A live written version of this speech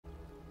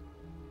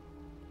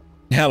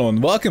hello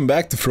and welcome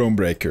back to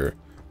ThroneBreaker.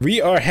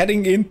 We are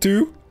heading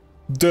into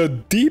the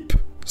deep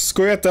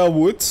Scoia'tael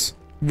woods,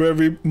 where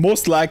we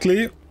most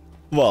likely,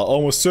 well,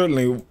 almost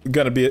certainly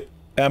gonna be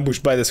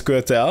ambushed by the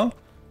Scoia'tael,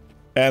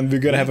 and we're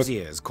gonna have a...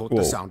 ears caught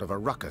the sound of a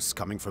ruckus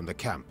coming from the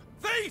camp.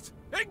 Feet!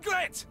 In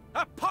Gwent!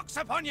 A pox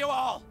upon you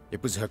all!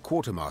 It was her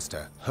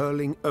quartermaster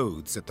hurling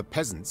oaths at the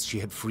peasants she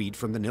had freed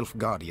from the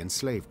Nilfgaardian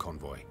slave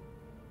convoy.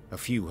 A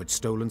few had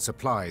stolen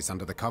supplies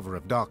under the cover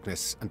of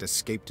darkness and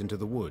escaped into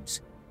the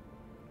woods.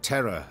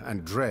 Terror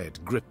and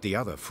dread gripped the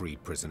other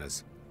freed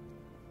prisoners.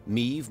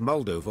 Meve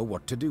mulled over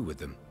what to do with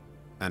them,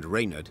 and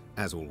Reynard,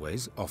 as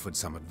always, offered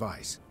some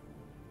advice.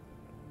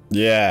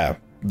 Yeah,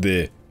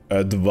 the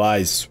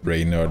advice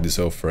Reynard is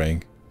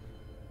offering.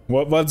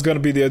 What's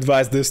gonna be the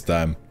advice this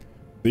time?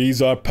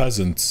 These are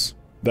peasants.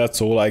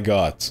 That's all I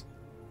got.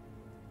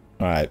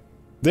 Alright.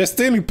 They're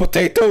stealing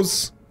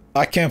potatoes?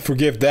 I can't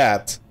forgive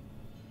that.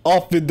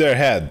 Off with their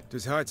head.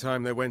 'Tis high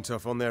time they went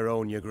off on their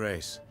own, your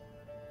grace.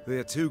 They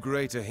are too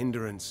great a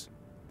hindrance.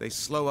 They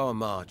slow our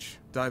march,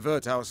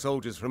 divert our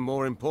soldiers from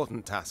more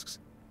important tasks.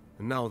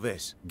 And now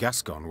this.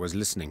 Gascon was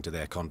listening to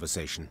their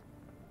conversation.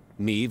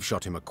 Meve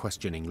shot him a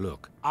questioning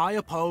look. I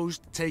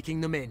opposed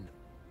taking them in.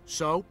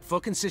 So, for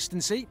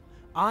consistency,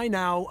 I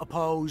now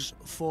oppose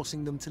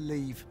forcing them to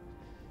leave.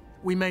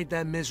 We made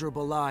their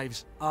miserable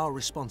lives our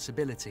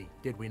responsibility,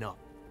 did we not?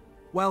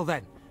 Well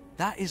then,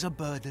 that is a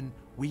burden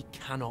we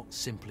cannot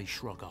simply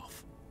shrug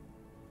off.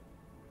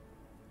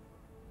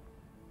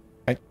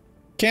 I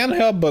can't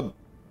help but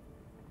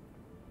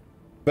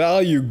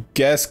value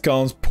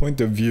Gascon's point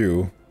of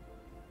view,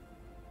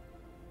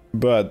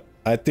 but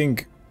I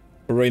think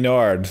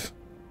Reynard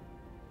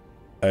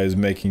is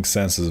making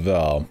sense as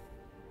well.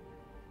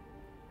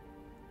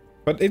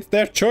 But it's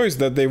their choice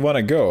that they want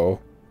to go.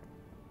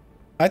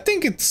 I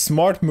think it's a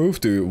smart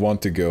move to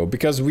want to go,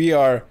 because we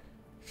are...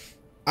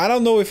 I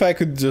don't know if I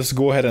could just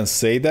go ahead and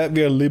say that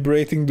we are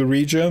liberating the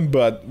region,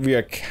 but we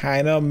are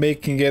kind of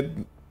making it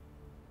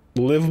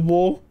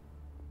livable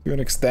to an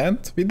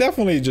extent. We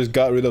definitely just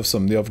got rid of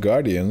some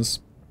Nilfgaardians.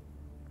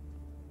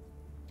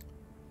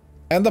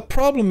 And the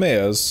problem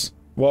is,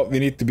 what we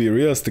need to be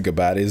realistic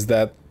about is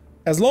that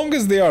as long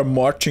as they are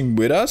marching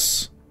with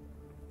us,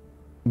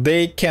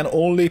 they can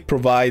only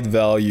provide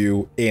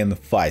value in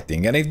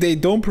fighting. And if they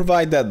don't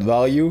provide that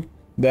value,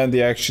 then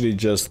they're actually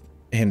just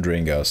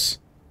hindering us.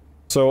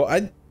 So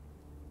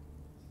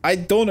I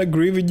don't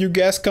agree with you,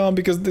 Gascon,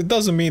 because it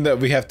doesn't mean that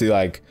we have to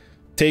like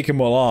take him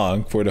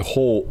along for the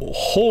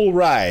whole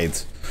ride.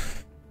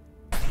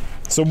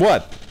 So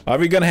what? Are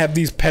we gonna have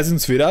these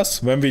peasants with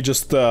us when we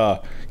just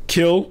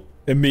kill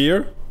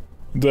Emir?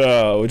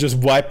 We just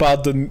wipe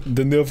out the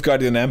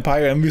Nilfgaardian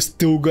Empire, and we're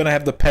still gonna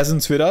have the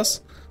peasants with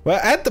us? Well,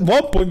 at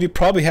one point we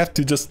probably have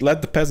to just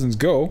let the peasants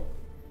go.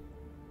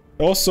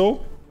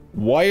 Also,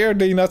 why are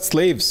they not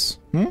slaves?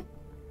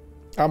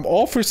 I'm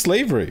all for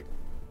slavery.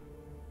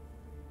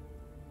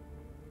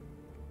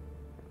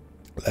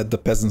 Let the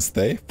peasants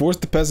stay. Force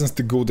the peasants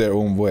to go their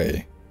own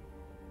way.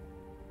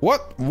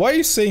 What? Why are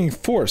you saying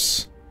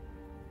force?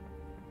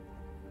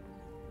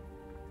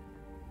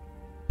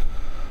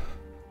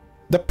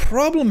 The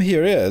problem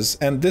here is,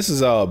 and this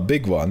is a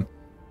big one,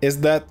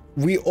 is that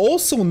we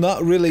also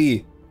not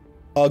really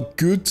a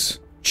good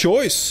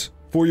choice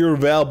for your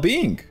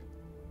well-being.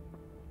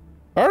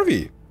 Are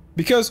we?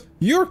 Because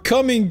you're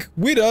coming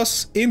with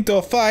us into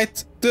a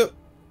fight.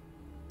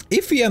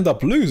 If we end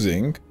up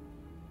losing,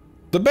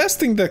 the best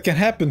thing that can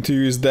happen to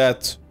you is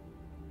that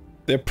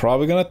they're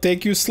probably gonna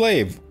take you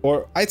slave.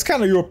 Or it's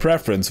kind of your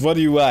preference. What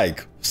do you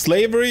like?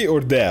 Slavery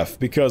or death?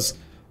 Because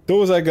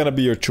those are gonna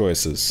be your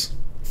choices.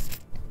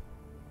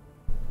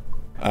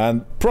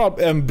 And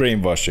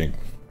brainwashing.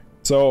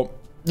 So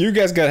you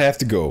guys gotta have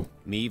to go.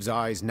 Meve's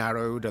eyes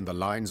narrowed and the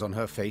lines on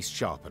her face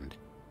sharpened.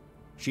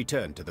 She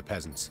turned to the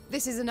peasants.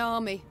 This is an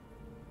army.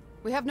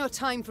 We have no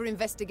time for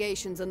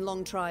investigations and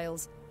long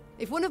trials.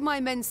 If one of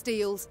my men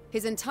steals,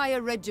 his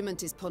entire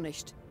regiment is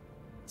punished.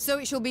 So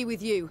it shall be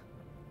with you.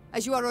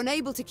 As you are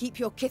unable to keep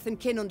your kith and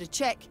kin under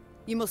check,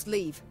 you must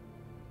leave.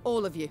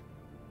 All of you.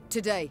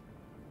 Today.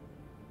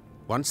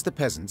 Once the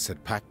peasants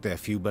had packed their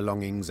few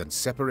belongings and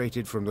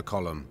separated from the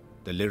column,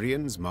 the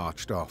Lyrians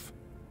marched off.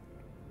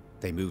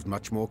 They moved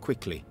much more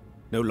quickly,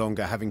 no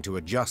longer having to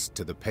adjust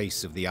to the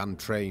pace of the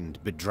untrained,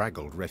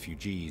 bedraggled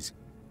refugees.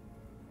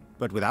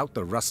 But without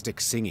the rustic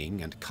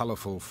singing and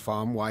colourful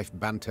farm wife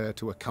banter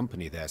to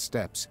accompany their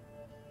steps,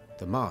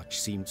 the march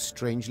seemed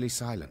strangely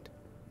silent.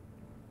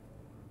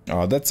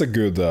 Oh, that's a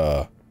good,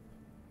 good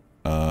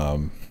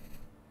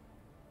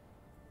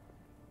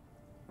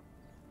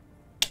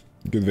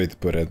way to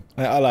put it.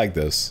 I like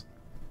this.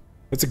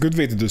 It's a good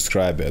way to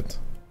describe it.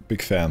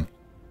 Big fan.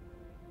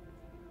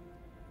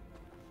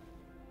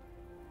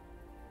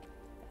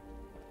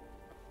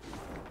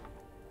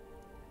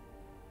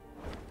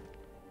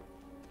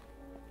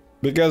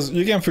 Because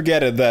you can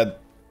forget it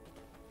that,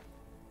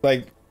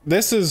 like,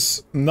 this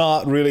is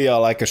not really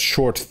like a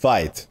short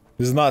fight.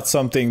 This is not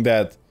something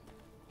that,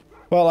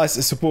 well, I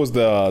suppose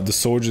the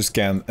soldiers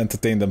can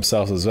entertain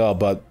themselves as well,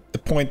 but the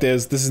point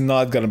is, this is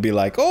not gonna be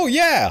like, oh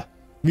yeah,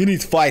 We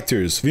need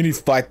fighters. We need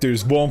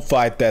fighters. One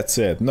fight, that's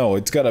it. No,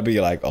 it's gotta be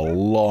like a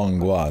long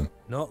one.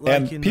 Not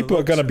And people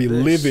are gonna be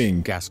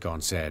living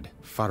Gascon said,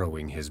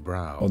 furrowing his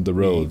brow. on the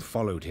road. Eve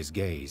followed his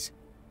gaze.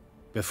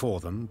 Before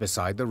them,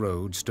 beside the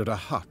road, stood a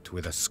hut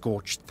with a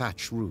scorched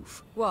thatch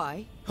roof.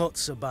 Why?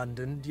 Huts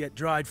abandoned, yet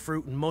dried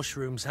fruit and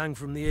mushrooms hang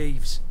from the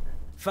eaves.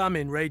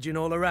 Famine raging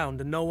all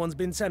around and no one's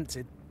been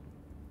tempted.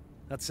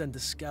 I'd send a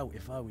scout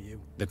if I were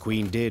you. The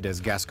Queen did as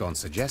Gascon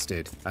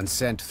suggested, and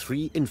sent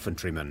 3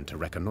 infantrymen to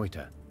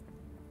reconnoiter.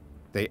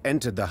 They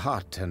entered the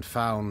hut and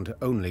found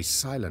only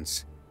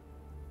silence,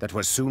 that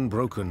was soon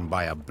broken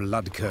by a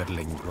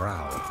blood-curdling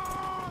growl.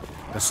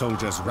 The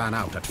soldiers ran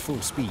out at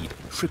full speed,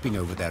 tripping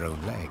over their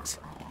own legs.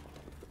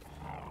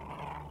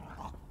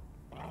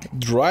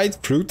 Dried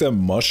fruit and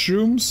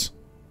mushrooms?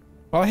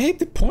 I hate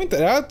to point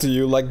that out to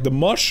you, like the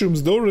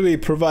mushrooms don't really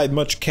provide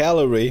much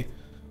calorie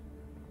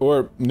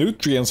or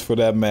nutrients for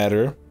that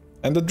matter.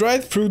 And the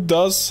dried fruit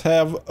does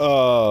have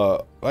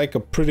like a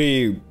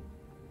pretty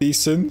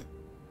decent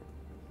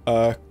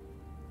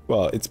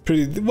well, it's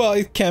pretty well,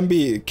 it can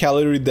be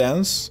calorie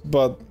dense,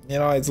 but you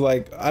know, it's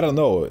like, I don't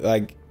know,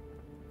 like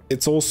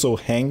it's also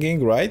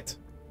hanging, right?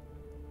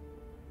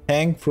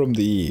 Hang from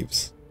the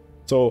eaves.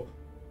 So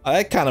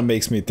that kind of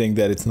makes me think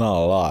that it's not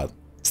a lot.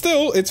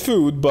 Still, it's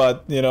food,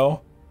 but you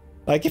know,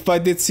 like if I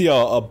did see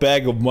a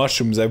bag of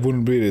mushrooms, I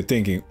wouldn't be really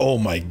thinking, oh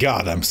my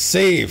god, I'm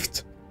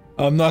saved.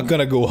 I'm not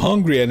gonna go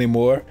hungry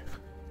anymore.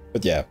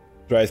 But yeah,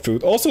 dried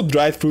fruit. Also,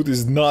 dried fruit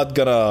is not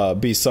gonna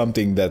be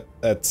something that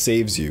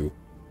saves you,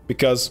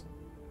 because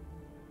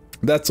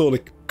that's all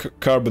the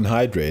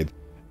carbohydrate.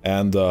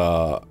 And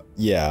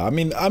yeah, I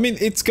mean,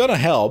 it's gonna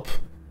help.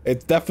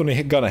 It's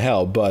definitely gonna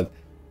help, but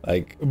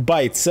like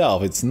by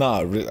itself, it's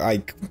not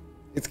like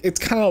it's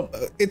kind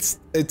of it's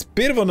a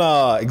bit of an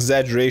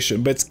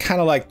exaggeration, but it's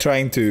kind of like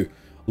trying to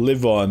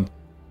live on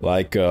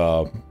like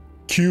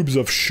cubes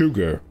of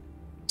sugar.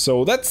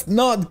 So that's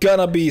not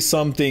gonna be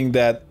something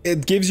that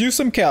it gives you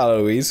some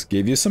calories,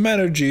 give you some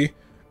energy,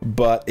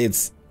 but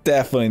it's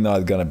definitely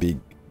not gonna be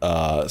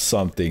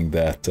something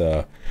that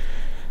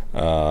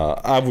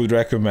I would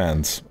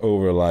recommend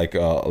over like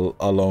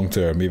a long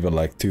term, even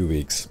like 2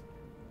 weeks.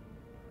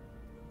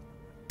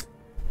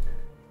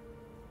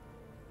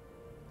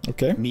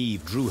 Okay.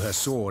 Meve drew her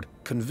sword,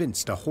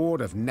 convinced a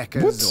horde of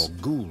neckers or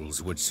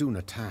ghouls would soon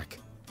attack.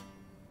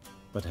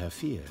 But her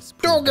fears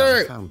proved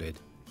unfounded.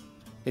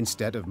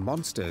 Instead of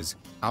monsters,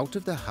 out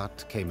of the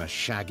hut came a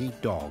shaggy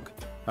dog,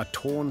 a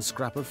torn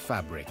scrap of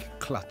fabric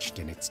clutched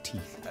in its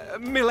teeth.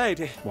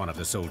 Milady. One of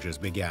the soldiers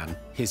began,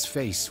 his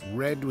face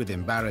red with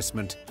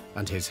embarrassment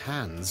and his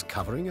hands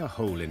covering a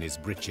hole in his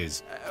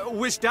breeches.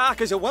 Was dark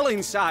as a well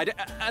inside,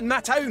 and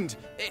that hound,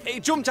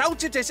 it jumped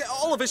out at us,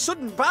 all of a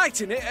sudden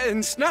biting it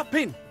and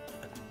snapping.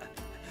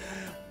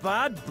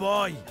 Bad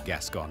boy,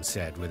 Gascon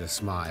said with a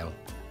smile,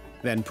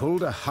 then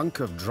pulled a hunk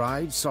of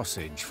dried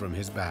sausage from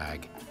his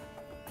bag.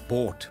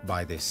 Bought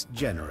by this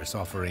generous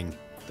offering,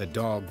 the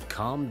dog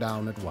calmed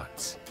down at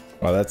once.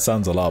 Well, that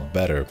sounds a lot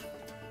better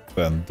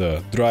than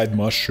the dried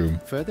mushroom.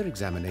 Further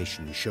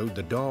examination showed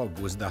the dog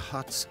was the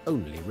hut's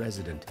only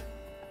resident.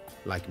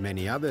 Like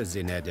many others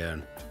in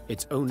Aedirn,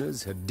 its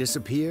owners had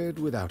disappeared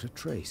without a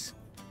trace.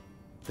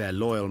 Their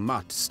loyal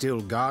mutt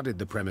still guarded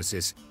the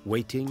premises,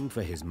 waiting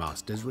for his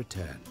master's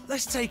return.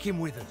 let's take him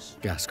with us.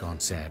 Gascon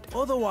said.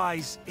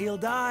 Otherwise, he'll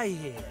die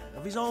here,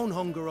 of his own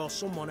hunger or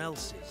someone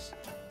else's.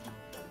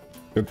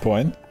 Good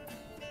point.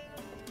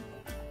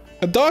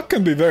 A dog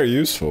can be very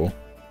useful.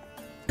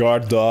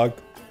 Guard dog.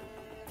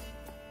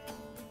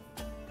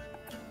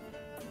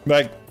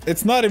 Like,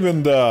 it's not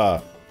even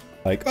the...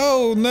 Like,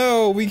 oh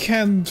no, we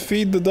can't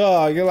feed the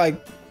dog. You're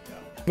like,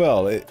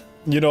 well,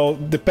 you know,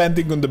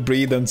 depending on the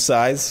breed and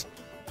size,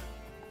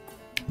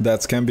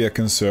 that can be a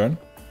concern.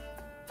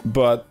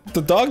 But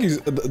the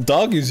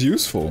dog is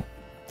useful.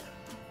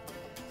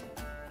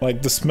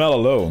 Like the smell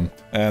alone,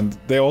 and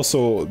they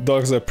also,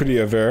 dogs are pretty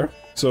aware,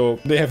 so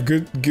they have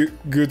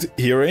good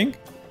hearing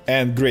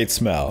and great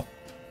smell,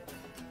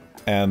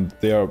 and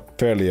they are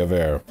fairly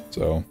aware.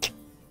 So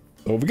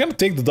we're gonna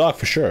take the dog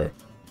for sure.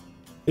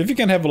 If you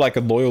can have like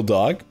a loyal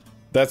dog,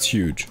 that's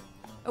huge.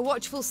 A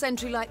watchful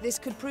sentry like this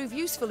could prove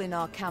useful in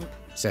our camp,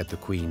 said the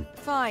Queen.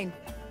 Fine,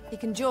 he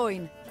can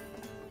join,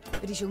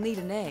 but he shall need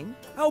a name.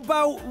 How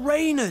about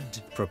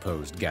Reynard?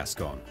 Proposed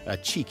Gascon. A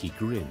cheeky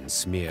grin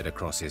smeared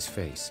across his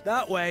face.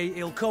 That way,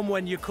 he'll come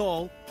when you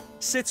call,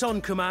 sit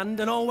on command,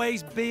 and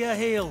always be a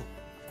heel.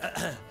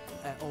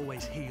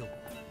 Always heel,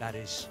 that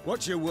is.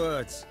 Watch your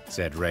words,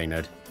 said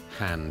Reynard,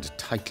 hand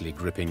tightly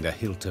gripping the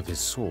hilt of his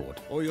sword.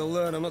 or you'll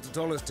learn I'm not at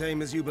all as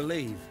tame as you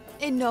believe.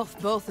 Enough,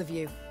 both of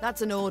you.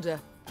 That's an order.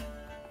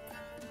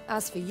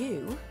 As for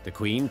you... The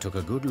Queen took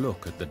a good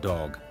look at the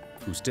dog,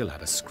 who still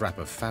had a scrap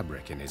of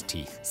fabric in his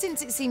teeth.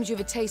 Since it seems you've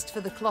a taste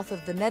for the cloth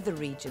of the nether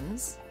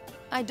regions,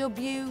 I dub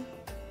you...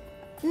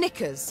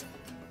 Knickers.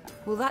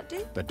 Will that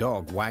do? The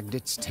dog wagged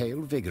its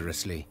tail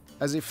vigorously,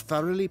 as if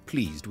thoroughly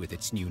pleased with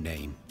its new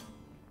name.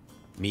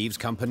 Meve's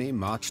company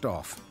marched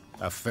off,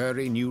 a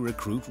furry new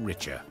recruit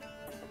richer.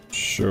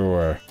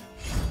 Sure.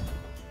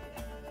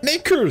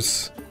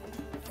 Knickers!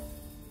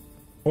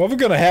 Well, we're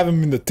gonna have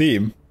him in the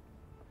team.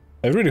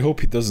 I really hope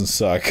he doesn't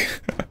suck.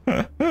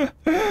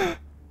 Alright,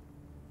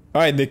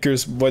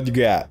 Knickers, what you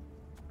got?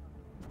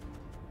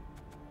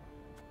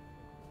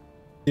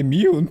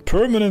 Immune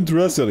permanent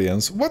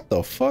resilience. What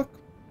the fuck?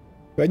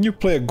 When you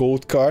play a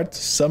gold card,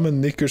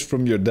 summon Knickers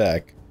from your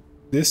deck.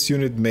 This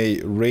unit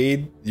may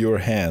raid your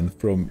hand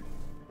for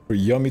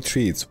yummy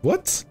treats.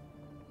 What?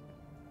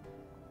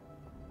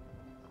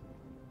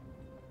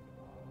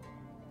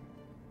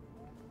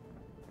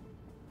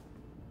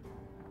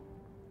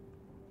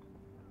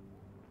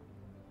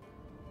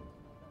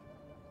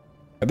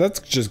 That's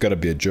just gotta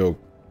be a joke.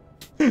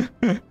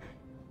 I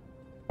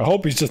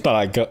hope he's just not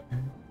like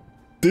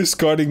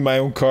discarding my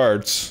own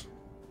cards.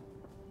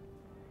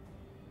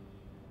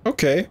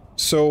 Okay,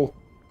 so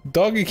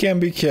Doggy can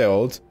be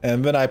killed,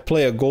 and when I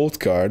play a gold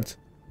card,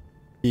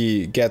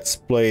 he gets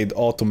played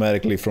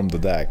automatically from the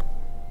deck.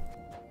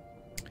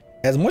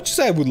 As much as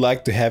I would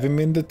like to have him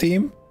in the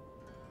team,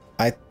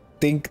 I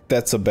think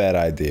that's a bad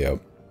idea.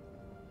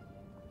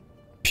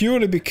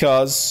 Purely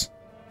because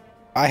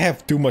I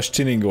have too much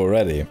tinning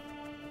already.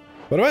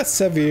 What about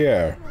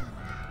Sevier?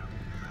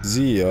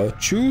 Zia,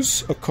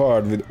 choose a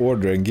card with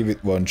order and give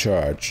it 1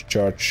 charge.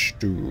 Charge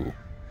 2.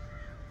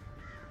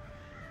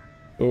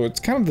 So it's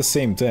kind of the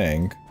same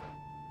thing.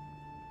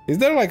 Is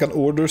there like an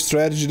order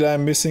strategy that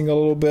I'm missing a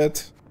little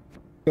bit?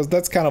 Because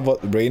that's kind of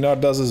what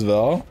Reynard does as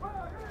well.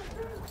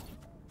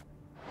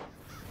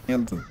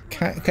 And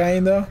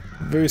kinda.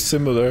 Very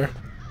similar.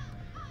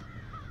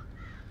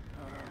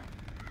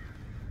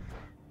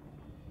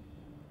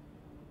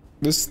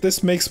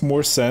 This makes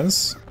more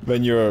sense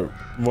when you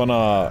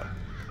wanna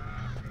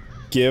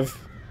give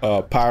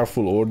a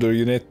powerful order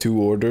unit 2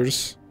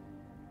 orders.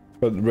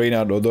 But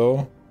Reynard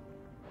Odo,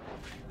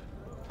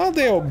 oh,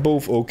 they are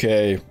both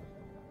okay.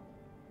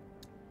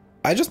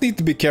 I just need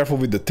to be careful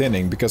with the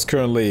tinning because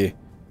currently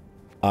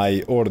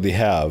I already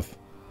have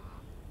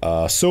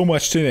so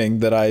much tinning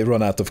that I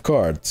run out of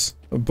cards.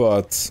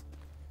 But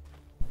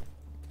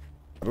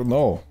I don't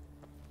know.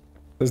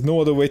 There's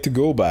no other way to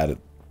go about it.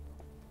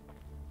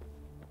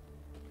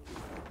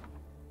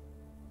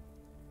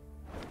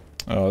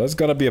 Oh, that's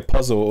gotta be a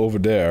puzzle over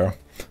there.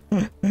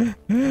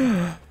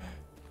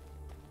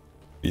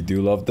 We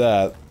do love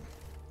that.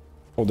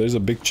 Oh, there's a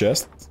big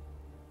chest.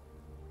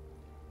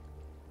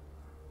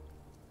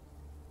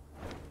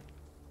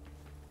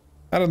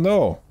 I don't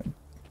know.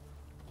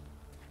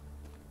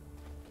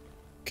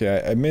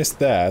 Okay, I missed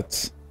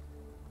that.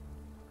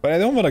 But I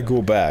don't want to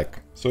go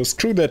back. So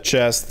screw that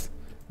chest.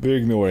 We're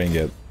ignoring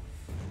it.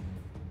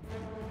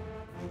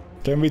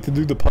 Can't wait to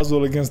do the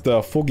puzzle against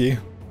the Foggy.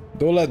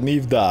 Don't let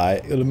Neve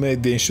die.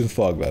 Eliminate the ancient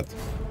foglet.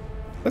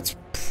 That's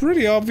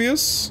pretty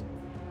obvious.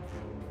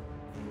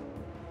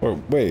 Or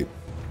wait.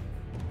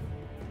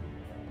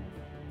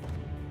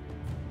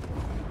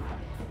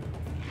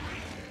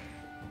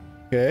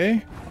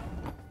 Okay.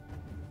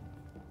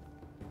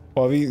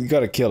 Well, we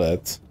gotta kill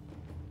it.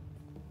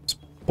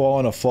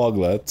 Spawn a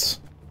foglet.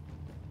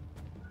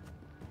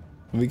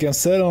 We can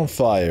set it on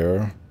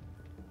fire.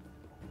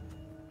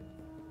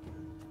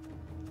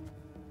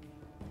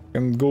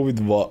 And go with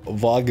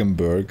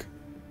Wagenberg.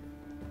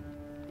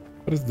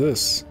 What is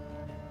this?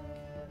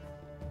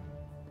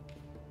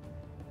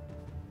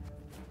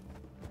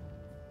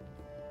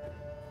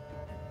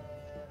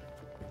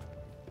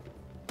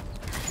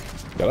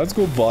 Yeah, let's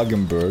go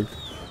Wagenberg.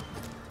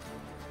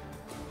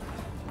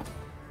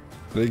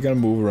 Are they gonna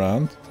move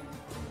around?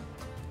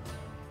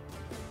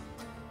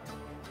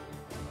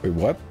 Wait,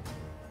 what?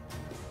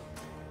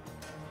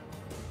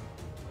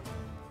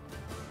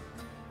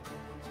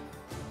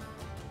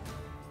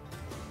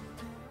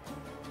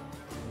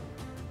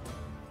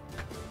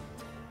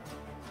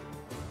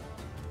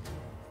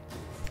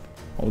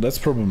 Oh, that's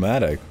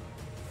problematic.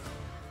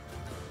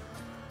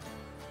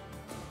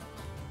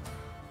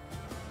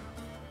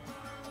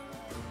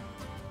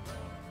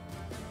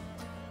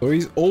 So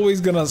he's always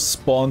gonna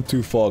spawn 2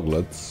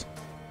 foglets.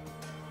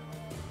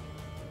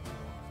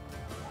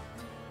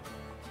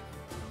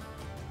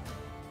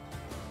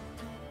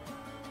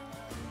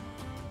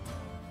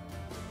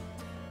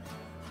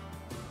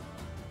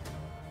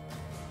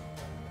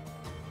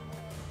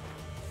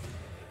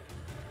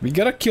 We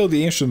gotta kill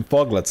the ancient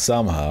foglet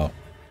somehow.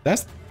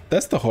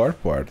 That's the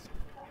hard part.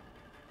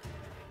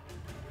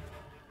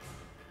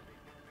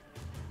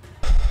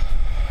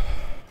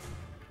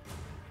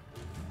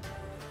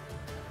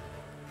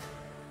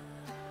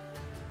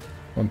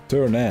 On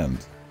turn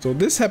end. So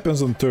this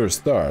happens on turn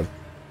start.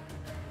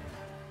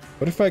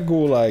 What if I go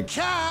like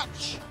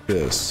Catch!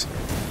 this?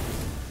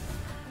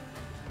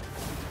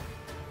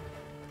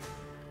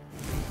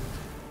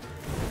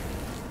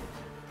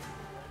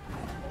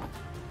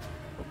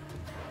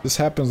 This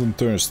happens on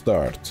turn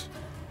start.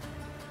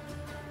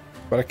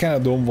 But I kinda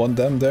don't want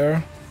them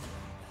there.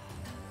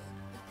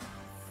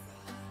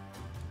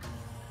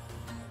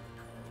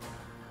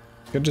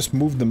 I can just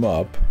move them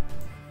up.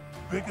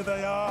 Bigger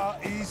they are,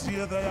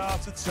 easier they are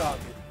to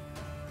target.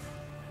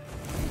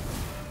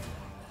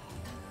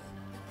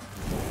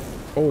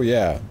 Oh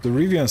yeah, the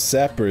Rivian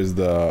Sapper is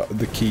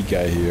the key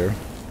guy here.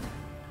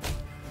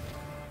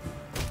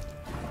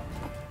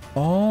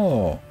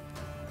 Oh.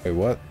 Wait,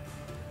 what?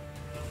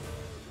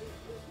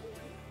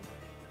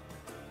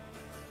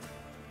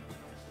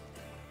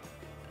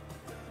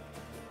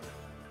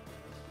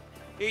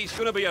 It's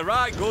gonna be a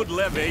right good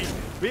levy.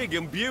 Big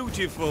and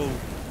beautiful.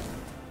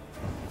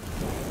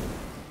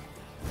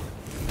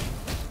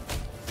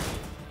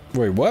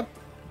 Wait, what?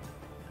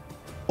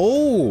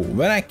 Oh,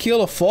 when I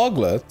kill a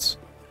foglet,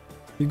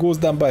 he goes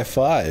down by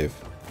 5.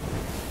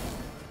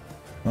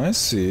 I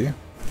see.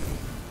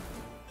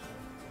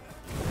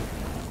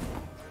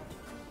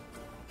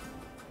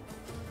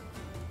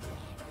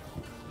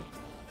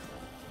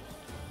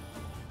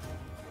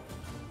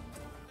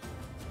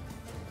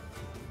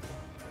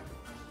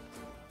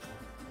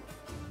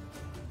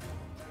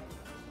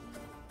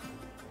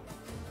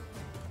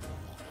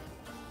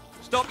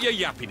 Stop your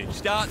yapping and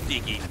start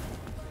digging.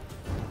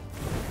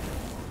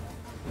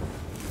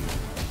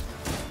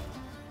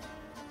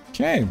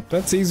 Okay,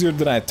 that's easier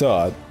than I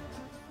thought.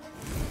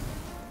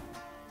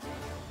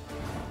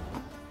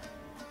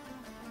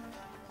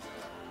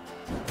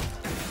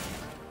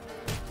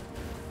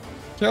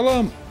 Kill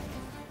him!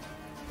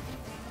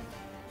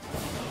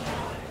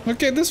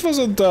 Okay, this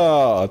wasn't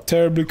a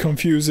terribly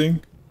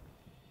confusing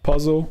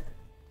puzzle.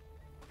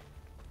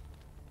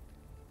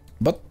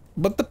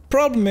 But the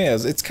problem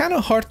is, it's kind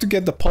of hard to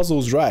get the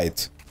puzzles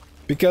right.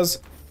 Because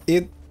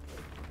it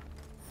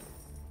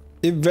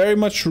very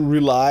much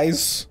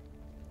relies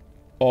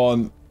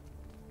on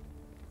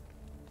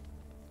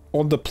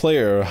the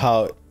player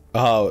how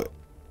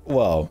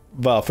well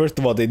first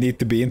of all they need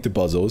to be into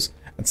puzzles,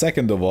 and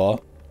second of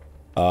all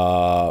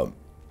how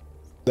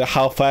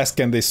fast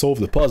can they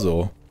solve the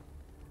puzzle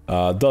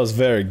does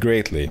vary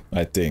greatly,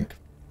 I think.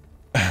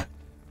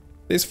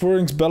 This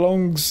forest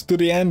belongs to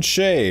the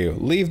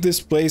Anshe. Leave this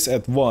place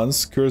at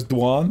once, cursed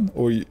one,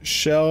 or you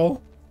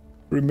shall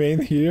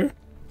remain here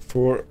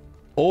for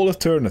all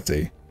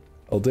eternity.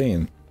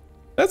 Aldane.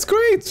 That's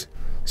great!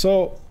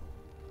 So,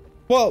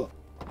 well,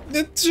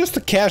 it's just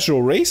a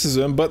casual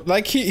racism, but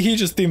like he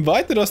just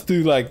invited us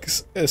to like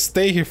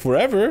stay here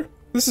forever.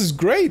 This is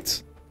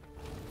great.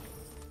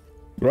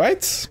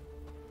 Right?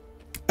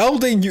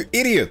 Aldane, you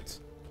idiot!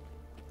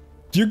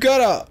 You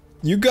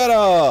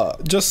gotta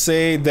just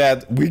say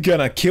that we're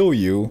gonna kill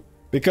you,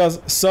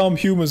 because some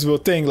humans will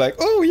think like,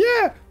 oh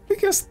yeah, we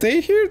can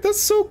stay here,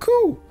 that's so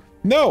cool.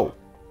 No!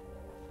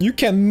 You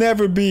can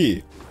never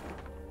be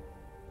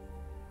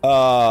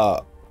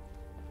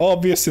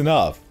obvious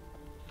enough.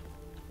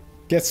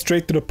 Get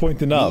straight to the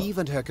point enough. Eve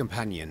and her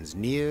companions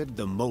neared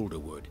the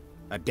Moulderwood,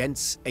 a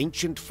dense,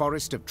 ancient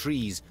forest of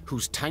trees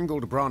whose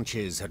tangled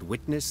branches had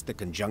witnessed the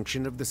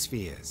conjunction of the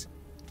spheres.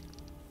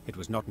 It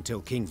was not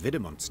until King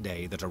Vidamont's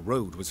day that a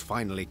road was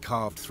finally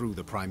carved through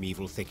the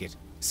primeval thicket,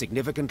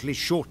 significantly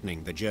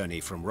shortening the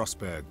journey from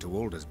Rossberg to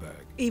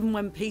Aldersberg. Even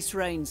when peace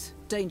reigns,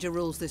 danger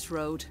rules this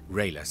road.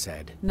 Rayla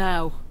said.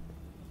 Now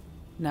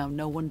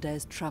no one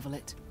dares travel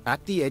it.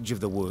 At the edge of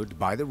the wood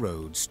by the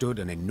road stood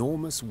an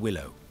enormous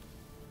willow.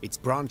 Its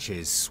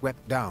branches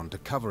swept down to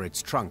cover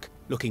its trunk,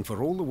 looking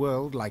for all the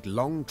world like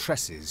long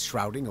tresses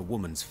shrouding a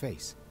woman's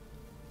face.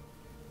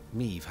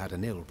 Meve had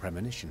an ill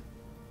premonition.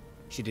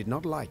 She did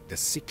not like the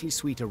sickly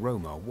sweet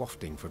aroma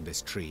wafting from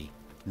this tree,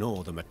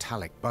 nor the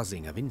metallic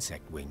buzzing of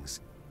insect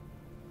wings.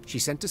 She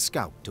sent a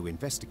scout to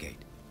investigate.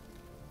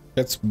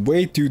 That's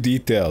way too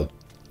detailed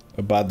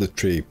about the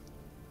tree.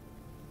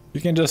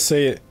 You can just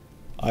say,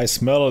 I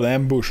smell an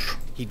ambush.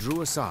 He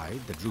drew aside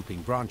the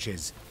drooping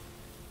branches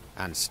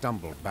and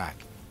stumbled back.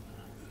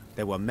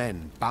 There were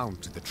men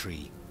bound to the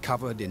tree,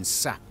 covered in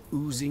sap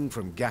oozing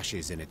from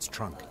gashes in its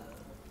trunk.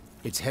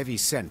 Its heavy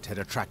scent had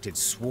attracted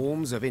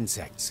swarms of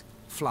insects,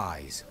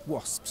 flies,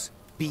 wasps,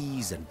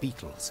 bees and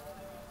beetles.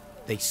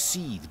 They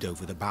seethed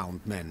over the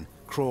bound men,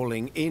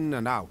 crawling in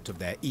and out of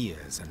their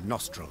ears and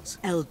nostrils.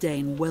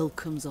 Eldane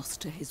welcomes us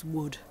to his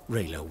wood,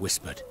 Rayla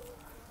whispered.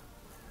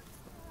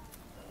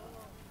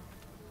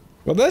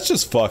 Well, that's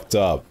just fucked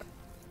up.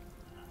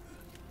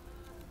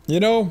 You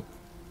know,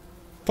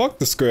 fuck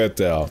the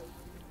Squirtle.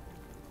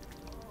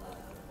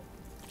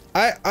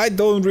 I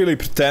don't really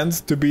pretend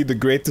to be the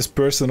greatest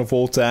person of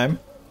all time.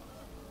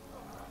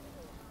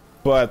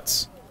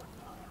 But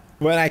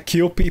when I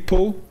kill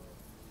people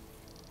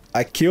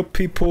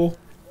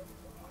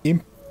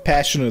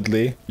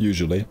impassionately,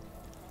 usually,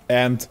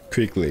 and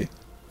quickly.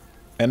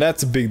 And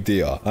that's a big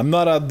deal. I'm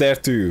not out there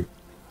to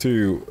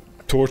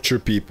torture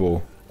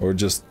people or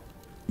just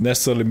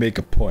necessarily make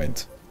a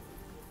point.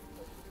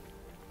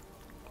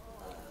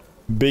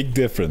 Big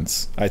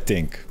difference, I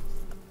think.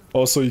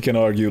 Also, you can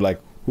argue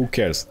like, who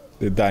cares?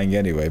 They're dying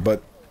anyway,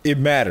 but it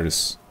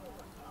matters.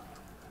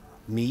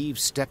 Meve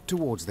stepped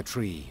towards the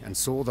tree and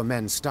saw the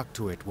men stuck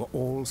to it were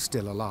all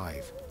still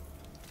alive.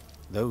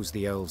 Those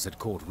the elves had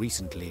caught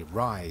recently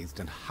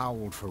writhed and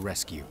howled for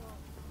rescue.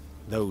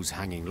 Those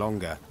hanging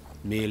longer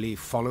merely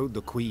followed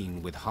the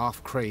queen with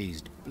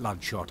half-crazed,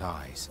 bloodshot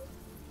eyes.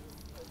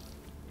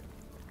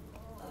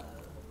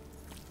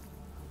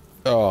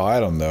 Oh,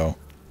 I don't know.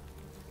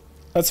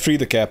 Let's free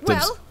the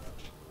captives. Well,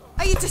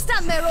 are you to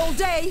stand there all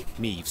day?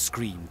 Meve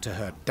screamed to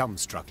her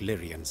dumbstruck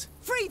Lyrians.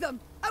 Free them!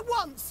 At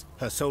once!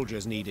 Her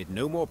soldiers needed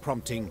no more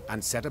prompting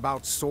and set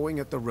about sawing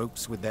at the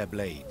ropes with their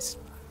blades.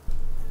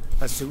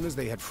 As soon as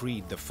they had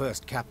freed the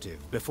first captive,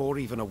 before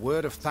even a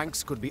word of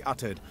thanks could be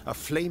uttered, a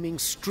flaming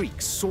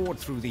streak soared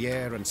through the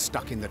air and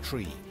stuck in the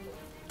tree.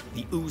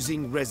 The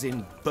oozing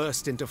resin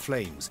burst into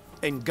flames,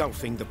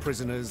 engulfing the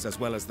prisoners as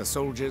well as the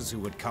soldiers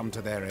who had come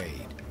to their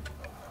aid.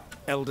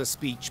 Elder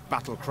speech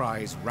battle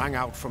cries rang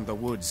out from the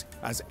woods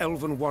as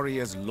elven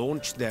warriors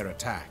launched their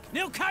attack.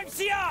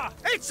 Nilkampsia!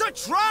 It's a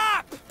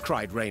trap!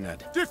 Cried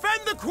Reynard.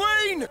 Defend the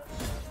Queen!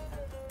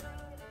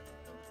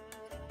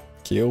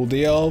 Kill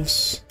the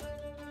elves.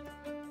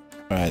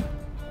 Alright.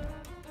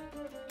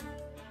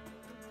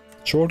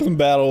 Shortened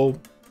battle,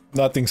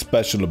 nothing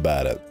special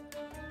about it.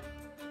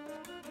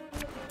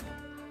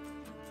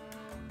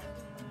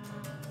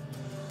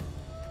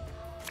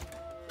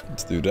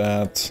 Let's do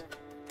that.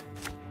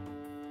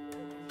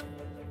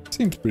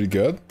 Seems pretty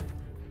good.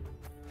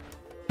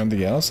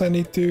 Anything else I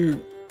need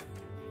to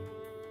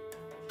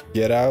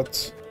get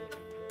out?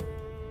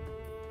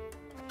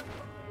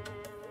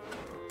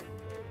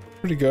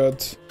 Pretty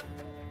good.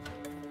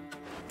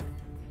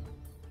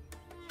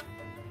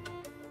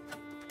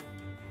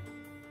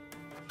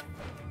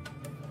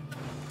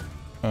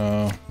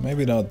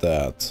 Maybe not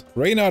that.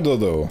 Reynardo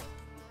though.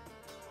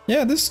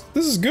 Yeah, this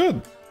is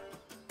good.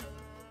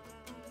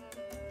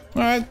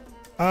 Alright.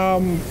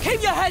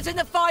 Keep your heads in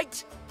the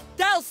fight!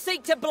 They'll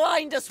seek to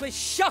blind us with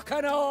shock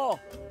and awe!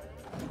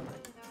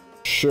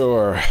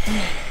 Sure.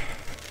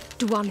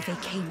 Dwan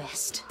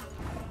Vakemist.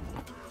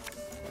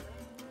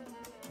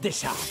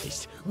 This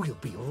harvest will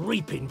be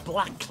reaping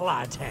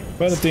black-clad heads.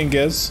 But the thing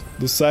is,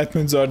 the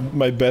Scythemans are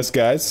my best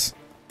guys.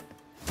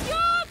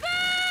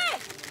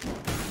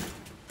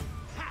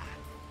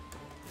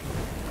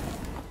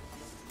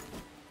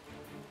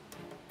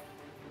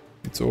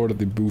 It's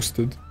already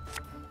boosted.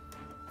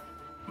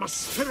 My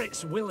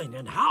spirit's willing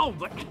and how,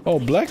 but... Oh,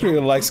 Black really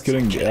likes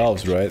killing the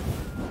elves, right?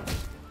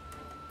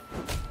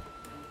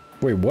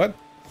 Wait, what?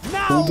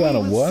 Pull down a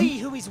one? See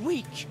who is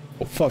weak.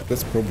 Oh fuck,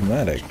 that's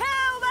problematic. Kill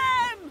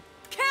them!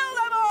 Kill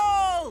them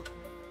all!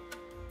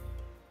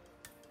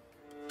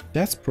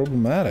 That's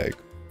problematic.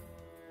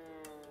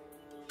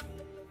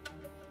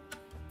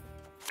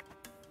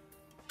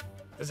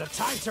 There's a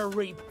time to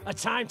reap, a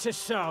time to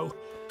sow,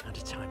 and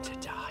a time to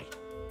die.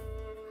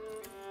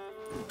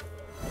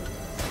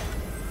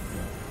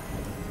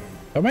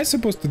 How am I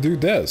supposed to do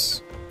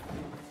this?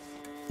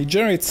 He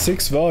generates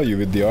 6 value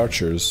with the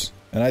archers,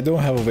 and I don't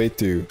have a way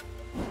to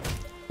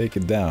take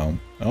it down.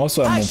 And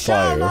also I'm on fire.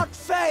 I shall not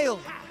fail!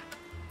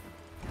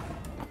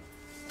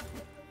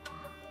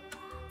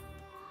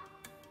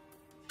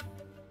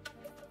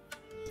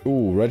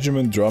 Ooh,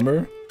 regiment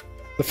drummer.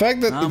 The fact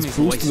that it's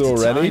boosted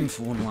already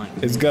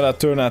is gonna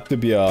turn out to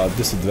be a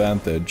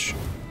disadvantage.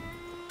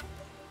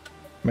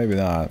 Maybe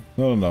not.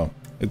 No.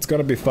 It's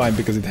gonna be fine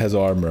because it has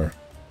armor.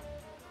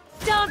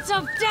 Dance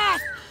of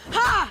death!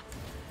 Ha!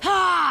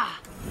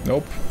 Ha!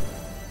 Nope.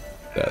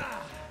 That.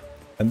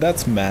 And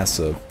that's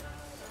massive.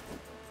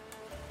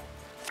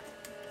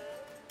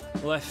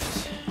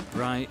 Left,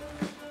 right,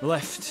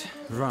 left,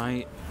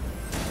 right.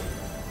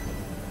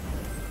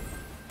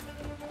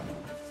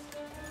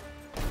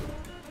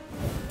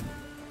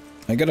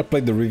 I gotta play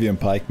the Rivian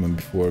Pikeman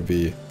before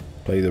we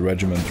play the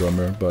regiment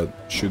drummer, but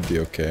should be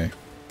okay.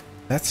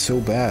 That's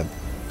so bad.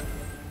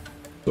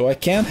 So I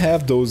can't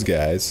have those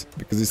guys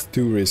because it's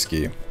too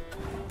risky.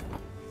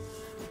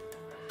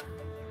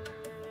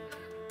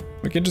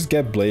 We can just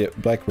get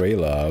Black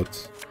Rayla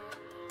out.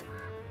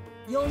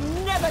 You'll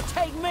never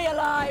take me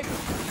alive!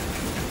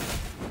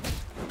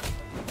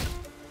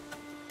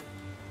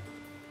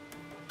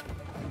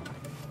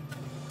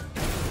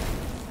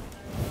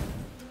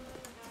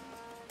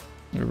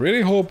 I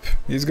really hope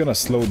he's gonna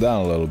slow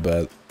down a little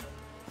bit.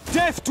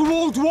 Death to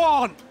Old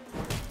One!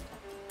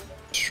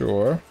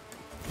 Sure.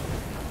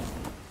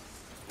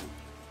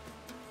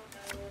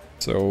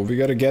 So we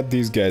gotta get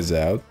these guys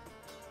out.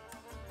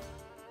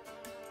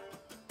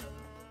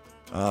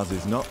 Ours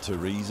is not to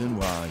reason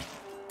why.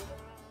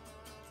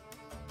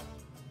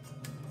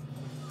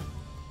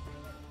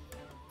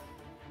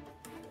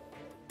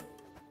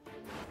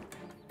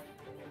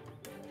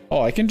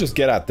 Oh, I can just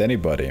get at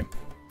anybody.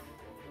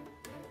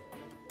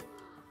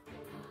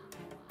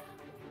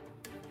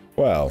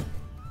 Well,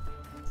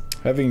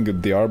 having the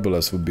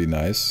Arbalest would be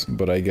nice,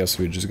 but I guess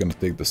we're just gonna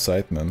take the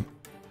Scytheman.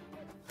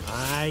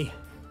 Aye.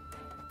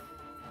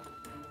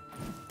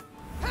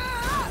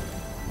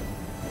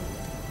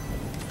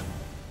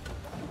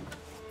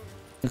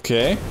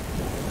 Okay.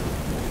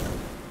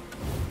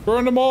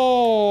 Burn them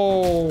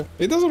all!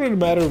 It doesn't really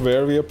matter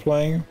where we are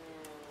playing.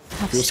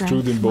 You're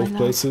screwed in both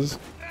places.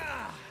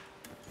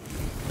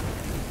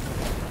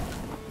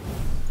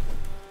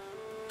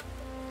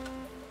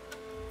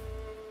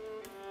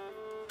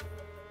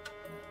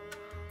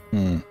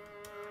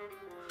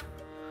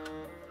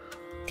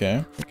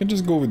 Okay, we can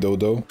just go with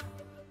Dodo.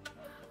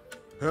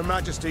 Her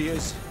Majesty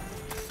is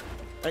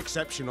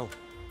exceptional.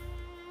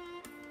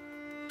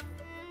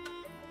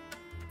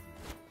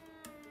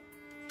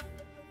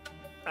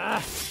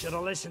 Should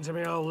have listened to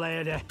me old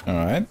lady.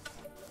 Alright.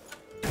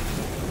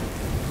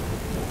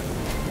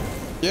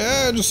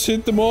 Yeah, just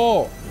hit them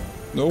all.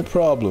 No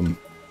problem.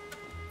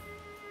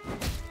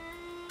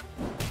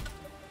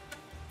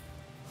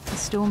 The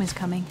storm is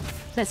coming.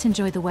 Let's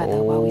enjoy the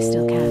weather while we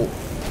still can.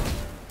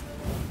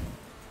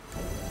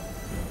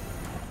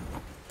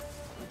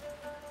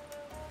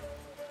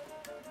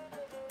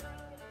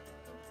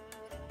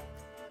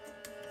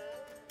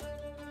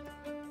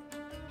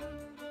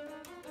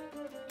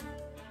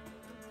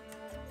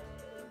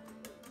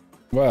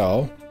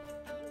 Well,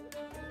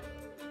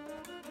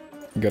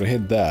 we gotta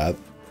hit that.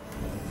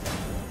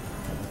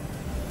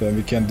 Then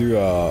we can do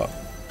a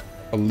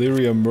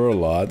Lyrium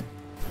Merlot.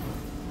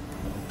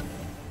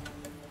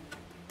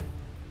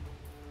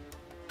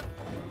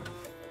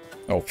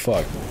 Oh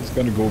fuck, it's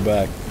gonna go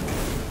back.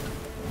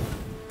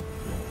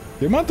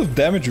 The amount of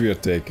damage we are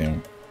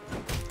taking.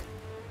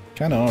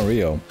 Kinda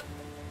unreal.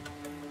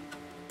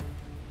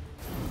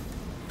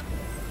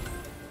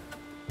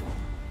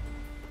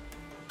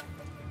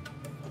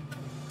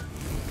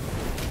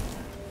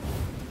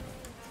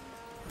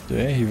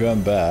 Okay, he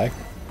went back.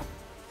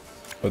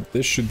 But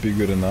this should be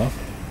good enough.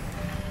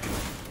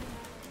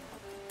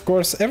 Of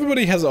course,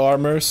 everybody has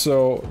armor,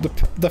 so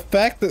the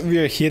fact that we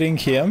are hitting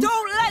him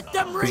Don't let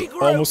them is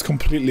regroup. almost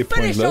completely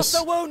Finish pointless.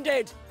 off the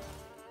wounded.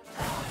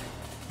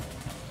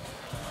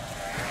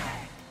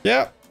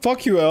 Yeah,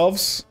 fuck you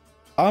elves.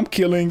 I'm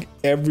killing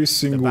every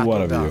single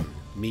one of you.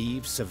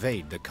 Meve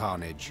surveyed the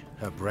carnage,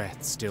 her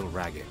breath still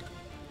ragged.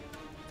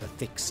 The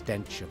thick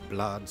stench of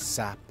blood,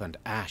 sap, and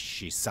ash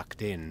she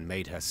sucked in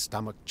made her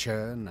stomach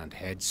churn and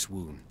head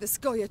swoon. The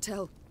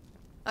Scoia'tael.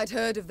 I'd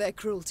heard of their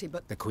cruelty,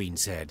 but... The Queen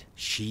said,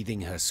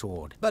 sheathing her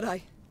sword.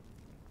 But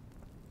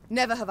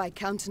never have I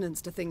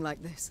countenanced a thing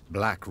like this.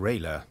 Black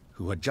Rayla,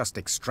 who had just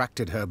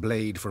extracted her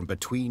blade from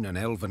between an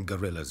elven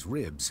gorilla's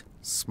ribs,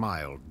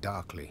 smiled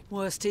darkly.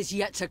 Worst is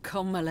yet to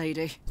come, my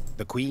lady.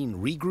 The Queen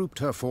regrouped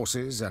her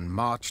forces and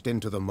marched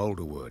into the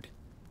Moulderwood.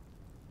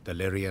 The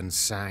Lyrians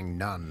sang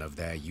none of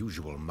their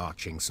usual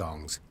marching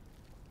songs.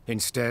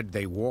 Instead,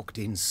 they walked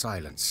in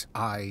silence,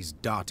 eyes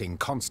darting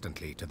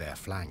constantly to their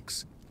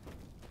flanks.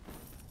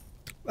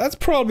 That's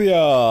probably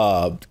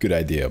a good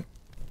idea.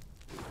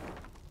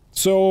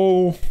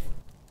 So...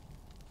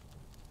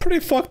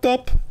 pretty fucked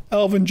up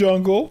elven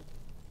jungle.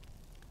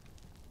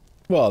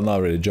 Well,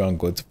 not really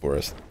jungle, it's a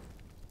forest.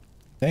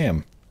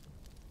 Damn.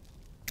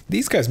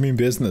 These guys mean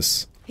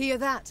business. Hear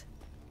that?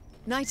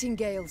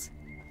 Nightingales.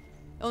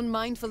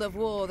 Unmindful of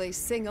war, they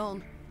sing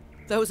on.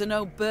 Those are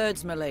no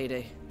birds, my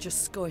lady.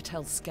 Just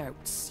Scoia'tael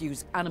scouts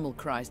use animal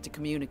cries to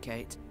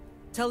communicate.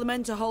 Tell the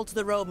men to hold to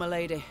the road, my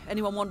lady.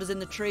 Anyone wanders in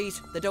the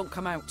trees, they don't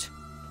come out.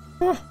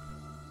 Huh.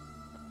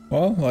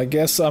 Well, I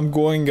guess I'm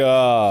going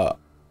to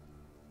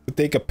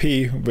take a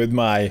pee with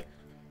my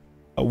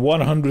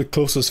 100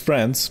 closest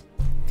friends.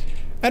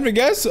 Anyway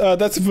guys,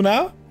 that's it for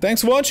now.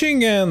 Thanks for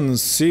watching and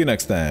see you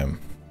next time.